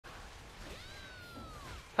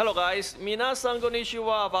Hello guys, minasan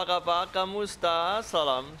konnichiwa, baka kamusta,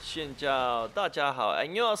 salam, xin chào, 大家好,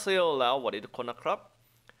 안녕하세요, lawadit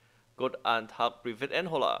good and hug, privet and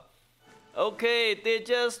hola. Okay, they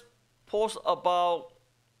just post about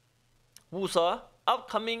Woosa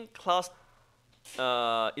upcoming class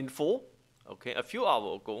info. Okay, a few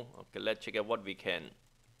hours ago. Okay, let's check out what we can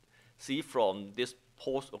see from this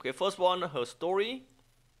post. Okay, first one, her story.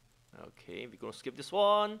 Okay, we're gonna skip this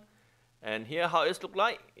one. And here how it look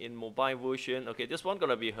like in mobile version. Okay, this one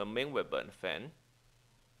gonna be her main weapon, fan.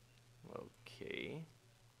 Okay.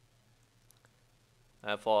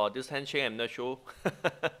 For this handshake, I'm not sure.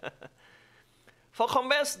 For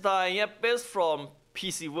combat style, yeah, based from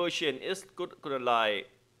PC version, it's gonna like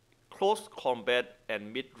close combat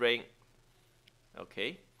and mid range.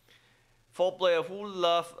 Okay. For players who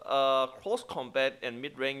love close combat and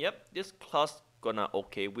mid range, yep, this class gonna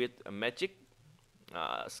okay with a magic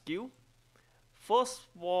skill. First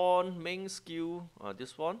one, main skill,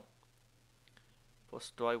 this one. For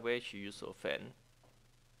strike where she uses a fan.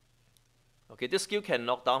 Okay, this skill can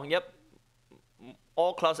knock down, yep.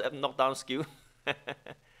 All classes have knockdown skill.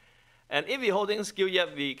 And if we're holding skill,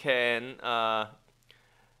 yep, we can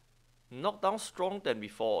knock down strong than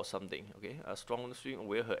before or something. Okay, a strong swing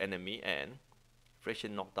away her enemy and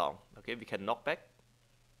fraction knockdown. Okay, we can knock back.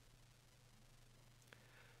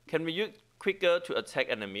 Can we use quicker to attack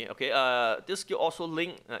enemy? Okay, this skill also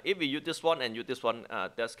link. If we use this one and use this one,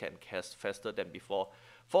 that can cast faster than before.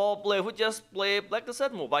 For players who just play, like I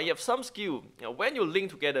said, mobile, you have some skill. When you link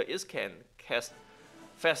together, it can cast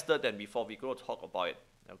faster than before. We're going to talk about it.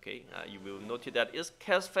 Okay, you will notice that it's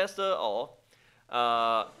cast faster or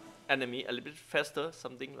enemy a little bit faster,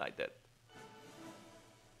 something like that.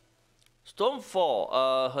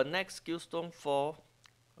 Stormfall, her next skill, Stormfall.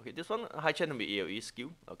 Okay, this one high chance will be AoE skill.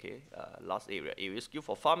 Okay, last area AoE skill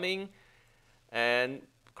for farming, and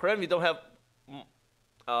currently we don't have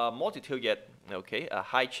more detail yet. Okay, a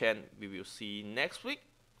high chance we will see next week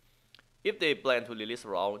if they plan to release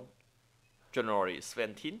around January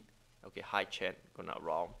 17. Okay, high chance gonna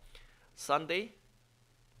around Sunday.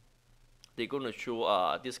 They're gonna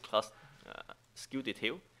show this class skill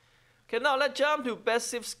detail. Okay, now let's jump to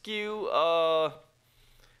passive skill.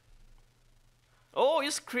 Oh,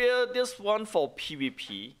 it's clear this one for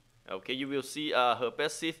PvP. Okay, you will see her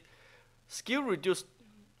passive skill reduce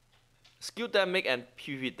skill damage and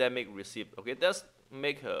PvP damage received. Okay, that's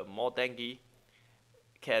make her more tanky,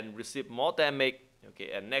 can receive more damage.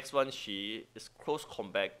 Okay, and next one she is close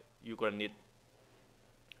combat. You're gonna need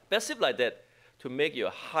passive like that to make your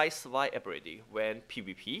high survive ability when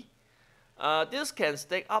PvP. This can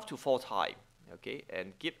stack up to 4 times. Okay,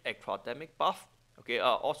 and give extra damage buff. Okay,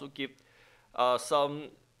 also give some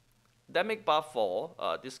damage buff for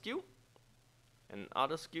this skill and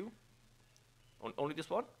other skill. Only this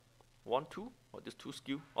one, 1, 2, or this 2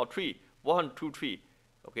 skill, or 3, 1, 2, 3.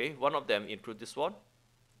 Okay, one of them include this one.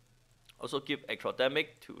 Also give extra damage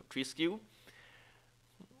to 3 skill.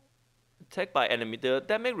 Attack by enemy, the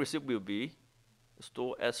damage received will be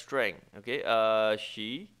stored as strength. Okay,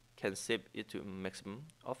 she can save it to maximum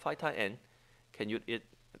of 5 times and can use it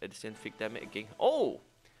at the same fixed damage again. Oh!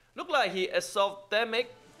 Look like he absorbed damage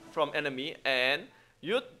from enemy and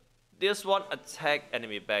use this one attack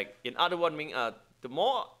enemy back. In other words, mean the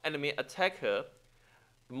more enemy attack her,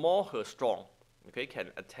 the more her strong. Okay,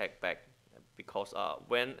 can attack back because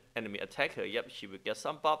when enemy attack her, yep, she will get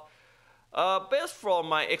some buff. Based from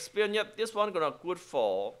my experience, yep, this one gonna good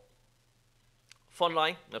for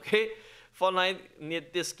frontline. Okay, frontline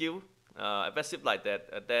need this skill, passive like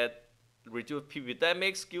that. That reduce PvP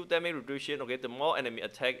damage, skill damage reduction. Okay, the more enemy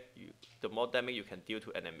attack, the more damage you can deal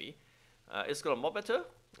to enemy. It's gonna more better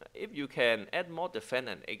if you can add more defense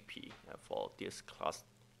and AP for this class.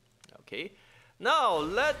 Okay, now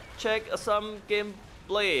let's check some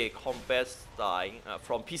gameplay combat style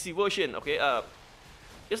from PC version. Okay,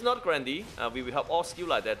 it's not grandy. We will have all skill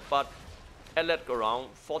like that, but at like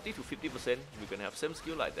around 40 to 50%, we're gonna have same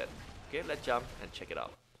skill like that. Okay, let's jump and check it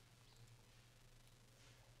out.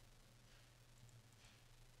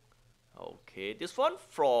 Okay, this one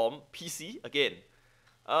from PC again.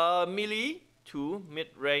 Melee to mid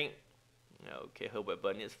range. Okay, her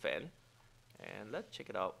weapon is fan. And let's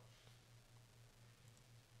check it out.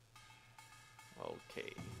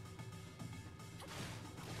 Okay.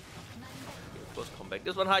 First combat.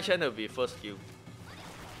 This one high chance will be first skill.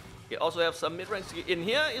 Okay, also have some mid range skill. In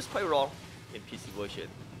here it's quite wrong in PC version.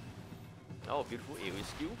 Oh, beautiful AoE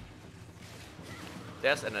skill.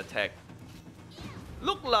 That's an attack.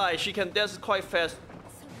 Look like she can dance quite fast.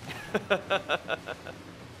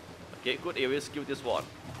 Okay, good area skill this one.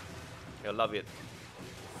 I love it.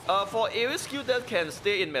 For area skill that can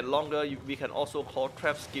stay in mid longer, we can also call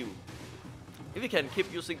trap skill. If you can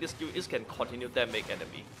keep using this skill, it can continue damage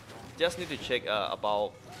enemy. Just need to check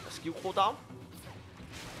about skill cooldown.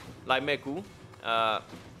 Like Meku, her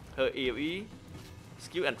AoE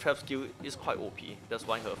skill and trap skill is quite OP. That's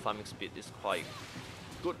why her farming speed is quite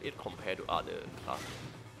good compared to other classes.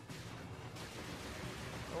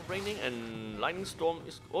 Oh, raining and lightning storm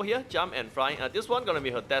is here, jump and flying. This one gonna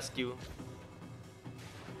be her dash skill.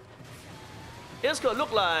 It's gonna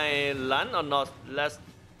look like land or not. Let's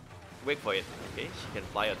wait for it. Okay, she can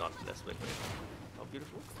fly or not. Let's wait for it. How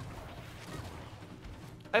beautiful.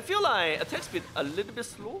 I feel like attack speed a little bit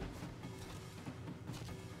slow.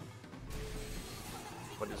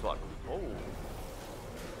 What is what? Oh.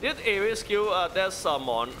 This area skill, there's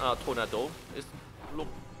summon tornado. It look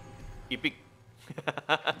epic.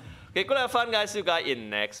 Okay, good have fun guys. See you guys in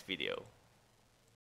next video.